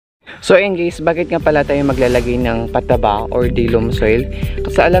So ayun guys, bakit nga pala tayo maglalagay ng pataba or di loam soil?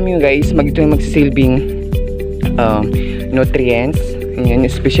 Kasi alam nyo guys, ito yung magsisilbing nutrients. Ayan,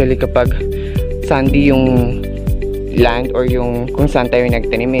 especially kapag sandy yung land or yung kung saan tayo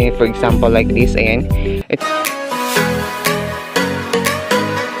nagtanim. For example like this, ayan.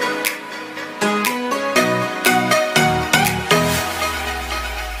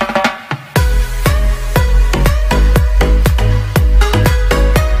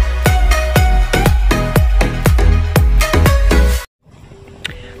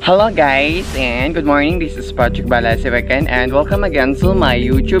 Hello guys, and good morning. This is Patrick Balasivakan and welcome again to my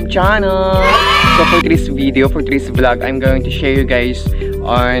YouTube channel. So for today's video, for today's vlog, I'm going to share you guys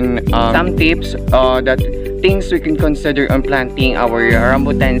on some tips that things we can consider on planting our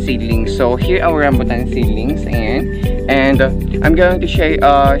rambutan seedlings. So here are our rambutan seedlings, and I'm going to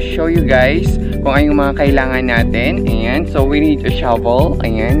show you guys kung ano yung mga kailangan natin. And so we need a shovel,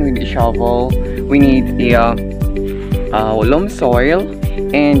 ayan, we need a shovel, we need a loam soil,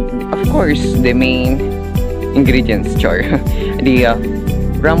 and of course the main ingredients, the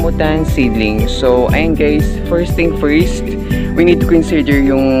rambutan seedling. So ayun guys, first thing first, we need to consider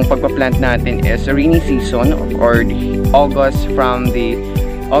yung pagpa-plant natin is rainy season or August, from the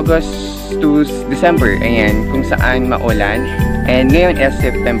August to December, ayan, kung saan maulan, and ngayon is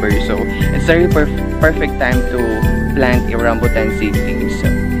September, so it's a very perfect time to plant a rambutan seedlings.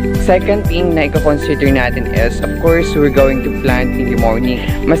 Second thing na i-consider natin is, of course, we're going to plant in the morning.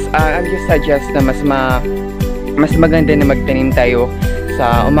 I just suggest na mas maganda na magtanim tayo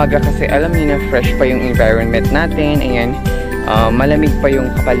sa umaga kasi alam niyo na fresh pa yung environment natin. Ayan, malamig pa yung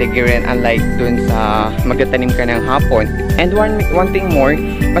kapaligiran unlike dun sa magtanim ka ng hapon. And one thing more,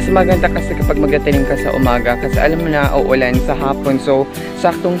 mas maganda kasi kapag magtanim ka sa umaga kasi alam mo na uulan sa hapon. So,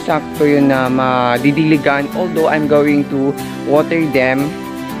 saktong-sakto yun na madidiligan. Although, I'm going to water them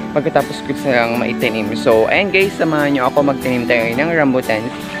pagkatapos ko silang maitanim. So, ayun guys, samahan nyo ako magtanim tayo ng rambutan.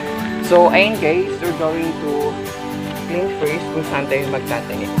 So, ayun guys, we're going to clean first kung saan tayo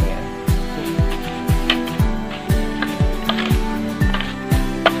magtatanim. Ayan.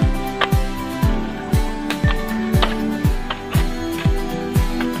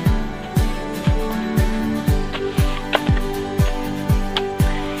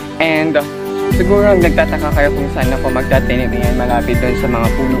 And siguro nagtataka kayo kung saan ako magtatanim. Ayan, malapit dun sa mga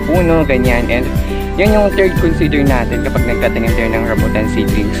puno-puno, ganyan. And yan yung third consider natin kapag nagtatanim tayo ng rambutan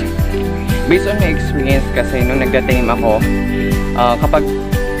seedlings. Based on my experience kasi nung nagtatanim ako, kapag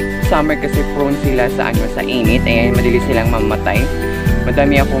summer kasi prone sila sa sa init, ayan, madali silang mamatay.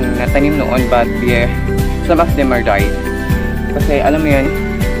 Madami akong natanim noon, but some of them are died. Kasi alam mo yan,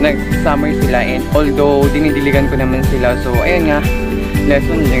 nag-summer sila, and although dinidiligan ko naman sila, so ayun nga,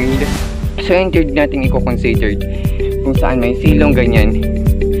 lesson learned. So yung third natin i-consider kung saan may silong, ganyan.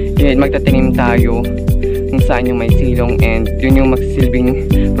 Yan, magtatanim tayo kung saan yung may silong, and yun yung magsisilbing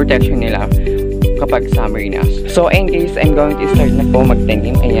protection nila kapag summer na. So ayun guys, I'm going to start na po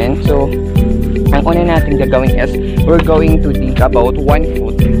magtanim. Ayan, so ang una natin gagawin is we're going to dig about 1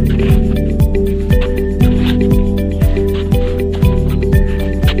 foot.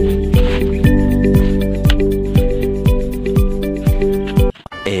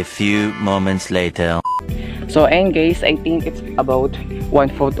 A few moments later. So and guys, I think it's about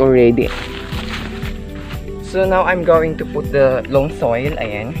 1 foot already. So now I'm going to put the loam soil.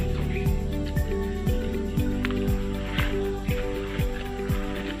 Ayan.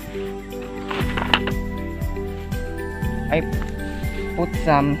 I put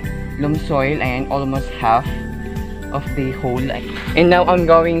some loam soil, and almost half of the hole. And now I'm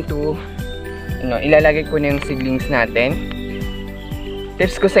going to, ilalagay ko na yung seedlings natin.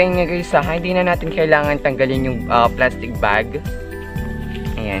 Tips ko sa inyo guys, hindi na natin kailangan tanggalin yung plastic bag.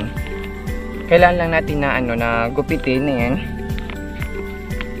 Ayan. Kailangan lang natin na na gupitin. Ayan.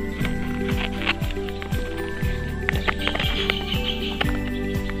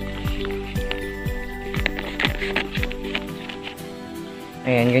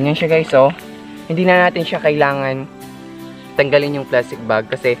 Ayan, ganyan siya guys. So, hindi na natin siya kailangan tanggalin yung plastic bag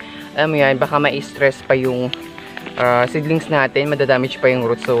kasi alam mo yan, baka ma-stress pa yung seedlings natin, madadamage pa yung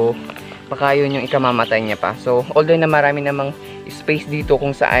roots, so baka yun yung ikamamatay niya pa. So although na marami namang space dito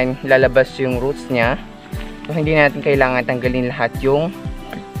kung saan lalabas yung roots niya, so hindi natin kailangan tanggalin lahat yung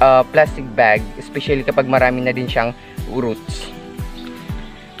plastic bag, especially kapag marami na din siyang roots.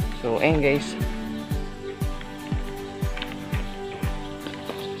 So ayun guys.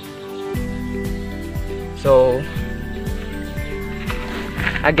 So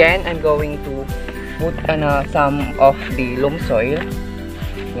again, I'm going to put some of the loam soil.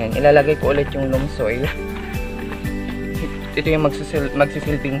 Yan, ilalagay ko ulit yung loam soil. Ito yung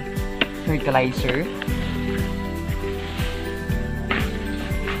magsisilbing fertilizer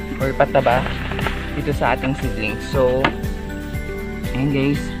or pataba dito sa ating seedling. So, ayan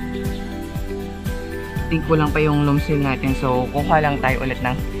guys, think ko lang pa yung loam soil natin. So, kuha lang tayo ulit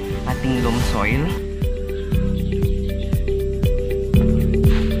ng ating loam soil.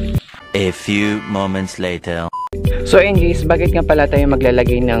 A few moments later. So, ayan guys, bakit nga pala tayo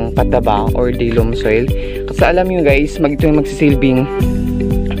maglalagay ng pataba or di loam soil? Kasi alam nyo guys, ito yung magsisilbing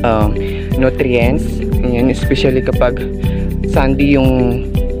nutrients. Ayan, especially kapag sandy yung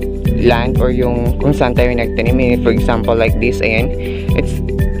land or yung kung saan tayo nagtanim. For example, like this, ayan. It's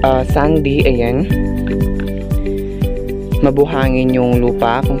sandy, ayan. Mabuhangin yung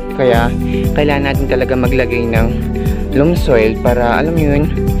lupa. Kaya, kailangan natin talaga maglagay ng loam soil para, alam mo yun,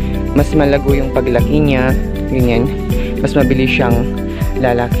 mas malago yung paglaki niya. Ganyan. Mas mabilis siyang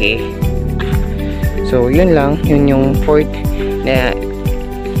lalaki. So, yun lang. Yun yung fourth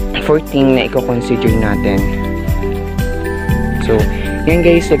thing na i-consider natin. So, yan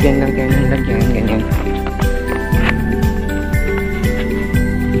guys, lagyan lang ganyan, ganyan.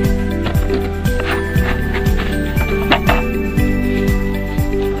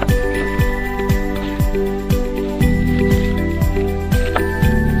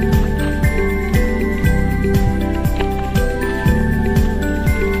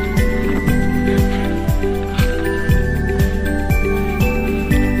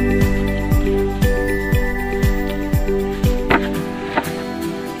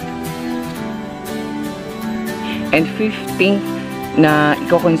 And 15th na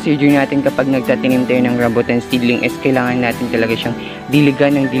i-consider natin kapag nagtatanim tayo ng rambutan seedling is kailangan natin talaga siyang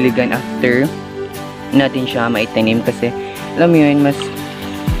diligan ng diligan after natin siya maitanim. Kasi alam mo yun, mas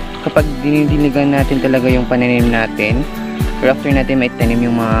kapag dinidiligan natin talaga yung pananim natin or after natin maitanim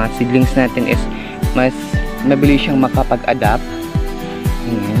yung mga seedlings natin is mas mabilis siyang makapag-adapt.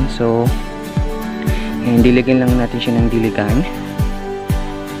 Ayan, so ayan, diligan lang natin siya ng diligan.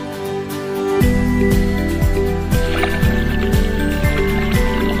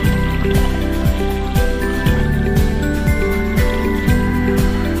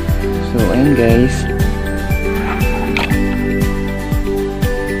 Ayan guys.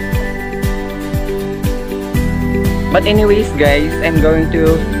 But anyways guys, I'm going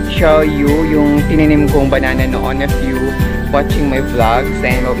to show you yung tinanim kong banana noon if you watching my vlogs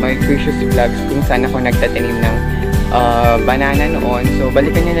and my previous vlogs kung saan ako nagtatanim ng banana noon. So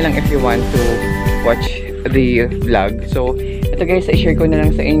balikan nyo na lang if you want to watch the vlog. So ito guys, i-share ko na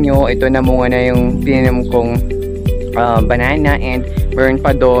lang sa inyo. Ito namunga na yung tinanim kong banana and meron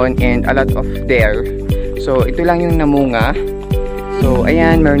pa doon and a lot of there. So ito lang yung namunga. So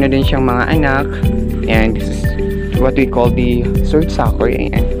ayan, meron na din siyang mga anak and this is what we call the sword sucker.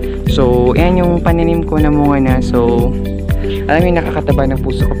 Ayan. So ayan yung pananim ko, namunga na. So alam mo, nakakataba ng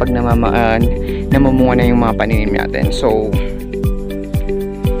puso kapag namumunga na yung mga pananim natin. So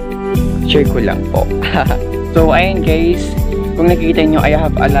share ko lang po. So ayan guys, kung nakikita nyo, I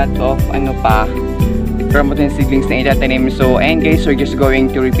have a lot of rambutan seedlings na itatanim. So and guys, we're just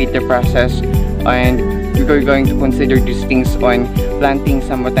going to repeat the process and we're going to consider these things on planting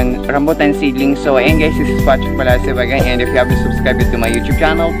some rambutan seedlings. So and guys, this is Patrick Balasiv again, and if you haven't subscribed to my YouTube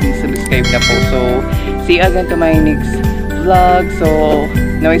channel, please subscribe na po. So see you again to my next vlog. So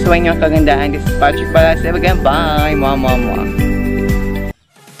nawisuan nyo ang kagandahan. This is Patrick Balasiv again. Bye! Mwah, mwah, mwah.